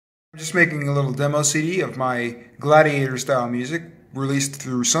I'm just making a little demo CD of my gladiator style music released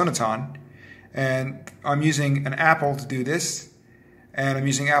through Sonoton, and I'm using an Apple to do this, and I'm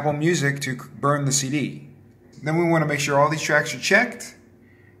using Apple Music to burn the CD. Then we want to make sure all these tracks are checked.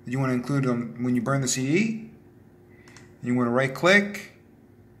 You want to include them when you burn the CD. You want to right click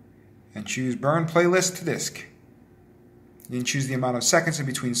and choose Burn Playlist to Disk. You can choose the amount of seconds in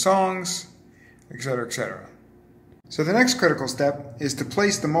between songs, etc., etc. So the next critical step is to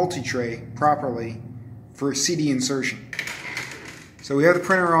place the multi-tray properly for CD insertion. So we have the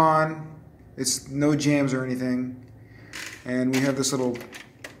printer on, it's no jams or anything, and we have this little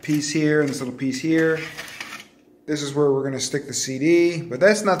piece here and this little piece here. This is where we're going to stick the CD, but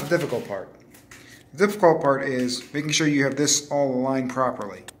that's not the difficult part. The difficult part is making sure you have this all aligned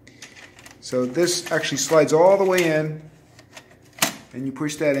properly. So this actually slides all the way in, and you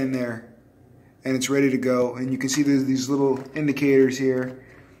push that in there, and it's ready to go. And you can see there's these little indicators here.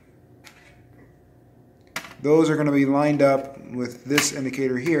 Those are going to be lined up with this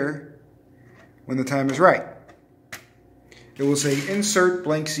indicator here when the time is right. It will say Insert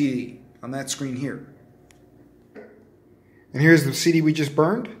Blank CD on that screen here. And here's the CD we just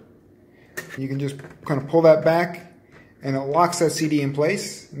burned. You can just kind of pull that back and it locks that CD in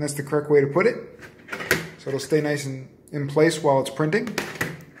place, and that's the correct way to put it. So it'll stay nice and in place while it's printing.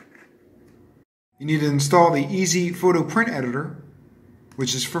 You need to install the Easy PhotoPrint editor,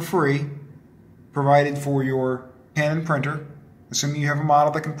 which is for free, provided for your Canon printer, assuming you have a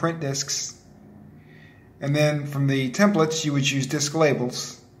model that can print discs. And then from the templates, you would choose disc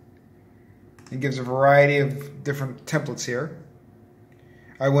labels. It gives a variety of different templates here.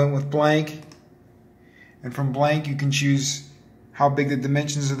 I went with blank, and from blank you can choose how big the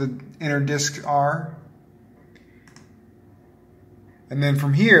dimensions of the inner discs are. And then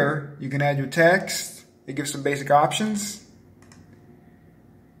from here, you can add your text. It gives some basic options.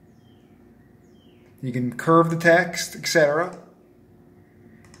 You can curve the text, etc.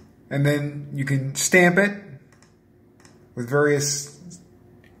 And then you can stamp it with various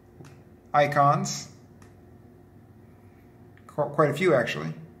icons. Quite a few,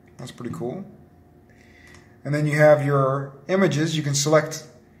 actually. That's pretty cool. And then you have your images. You can select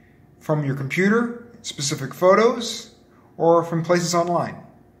from your computer specific photos, or from places online.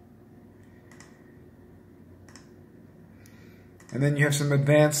 And then you have some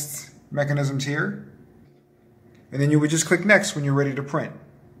advanced mechanisms here. And then you would just click Next when you're ready to print.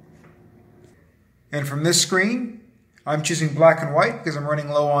 And from this screen, I'm choosing black and white because I'm running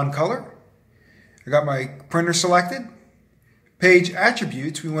low on color. I got my printer selected. Page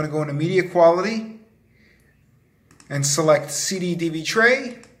attributes, we want to go into media quality and select CD/DV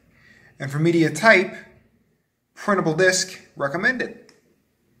tray. And for media type, printable disk recommended.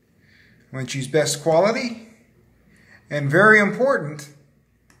 I'm going to choose best quality, and very important,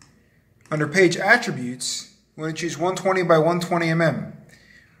 under page attributes, we're going to choose 120 by 120 mm,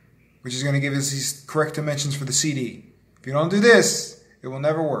 which is going to give us these correct dimensions for the CD. If you don't do this, it will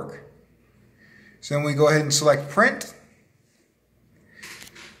never work. So then we go ahead and select print.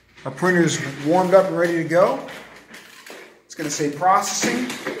 Our printer is warmed up and ready to go. It's going to say processing.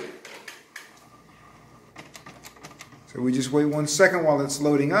 So we just wait 1 second while it's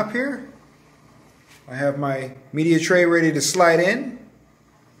loading up here. I have my media tray ready to slide in.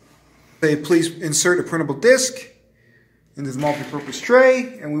 Say please insert a printable disc into the multi-purpose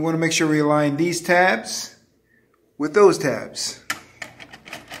tray, and we want to make sure we align these tabs with those tabs.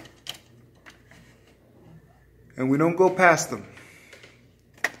 And we don't go past them.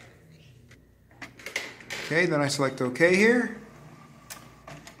 Okay, then I select OK here.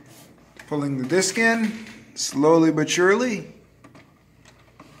 Pulling the disc in. Slowly but surely,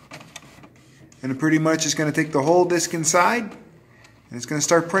 and it pretty much is going to take the whole disc inside, and it's going to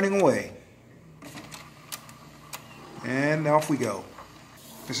start printing away. And off we go.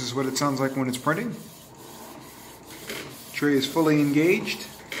 This is what it sounds like when it's printing. Tray is fully engaged.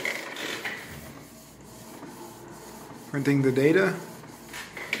 Printing the data.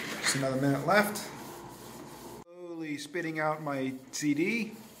 Just another minute left. Slowly spitting out my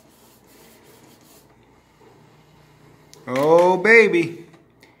CD. Oh baby,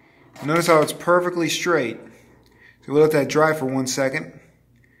 notice how it's perfectly straight. So we'll let that dry for 1 second.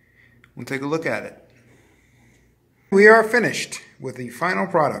 We'll take a look at it. We are finished with the final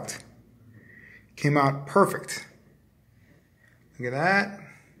product. Came out perfect. Look at that.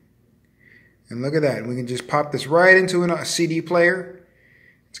 And look at that. We can just pop this right into a CD player.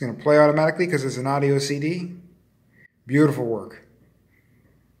 It's going to play automatically because it's an audio CD. Beautiful work.